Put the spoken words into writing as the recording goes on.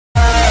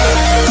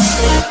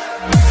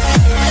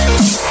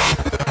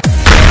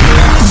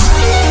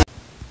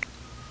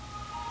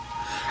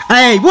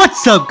Hey,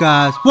 what's up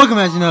guys? Welcome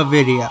back to another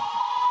video.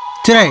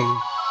 Today,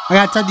 I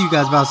gotta talk to you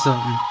guys about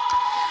something.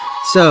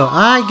 So,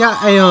 I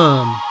got a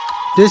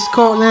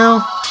Discord now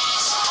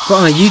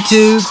for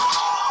YouTube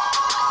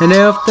and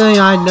everything.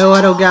 I know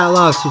I don't got a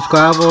lot of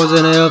subscribers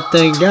and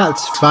everything.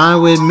 That's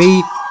fine with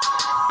me.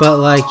 But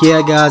like,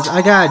 yeah guys,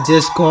 I got a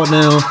Discord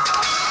now.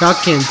 Y'all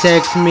can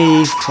text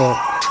me or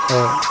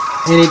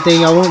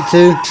anything I want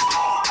to.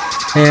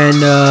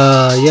 And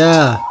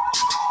yeah.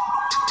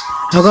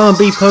 I'm gonna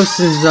be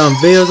posting some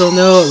videos on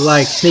there,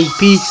 like sneak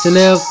peeks and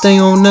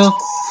everything on there,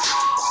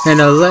 and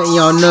letting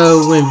y'all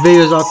know when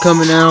videos are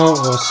coming out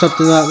or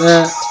something like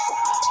that,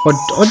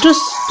 or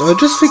just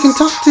freaking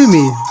talk to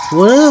me,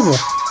 whatever.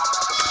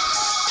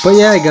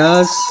 But yeah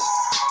guys,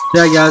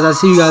 I'll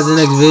see you guys in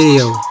the next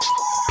video.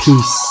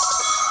 Peace.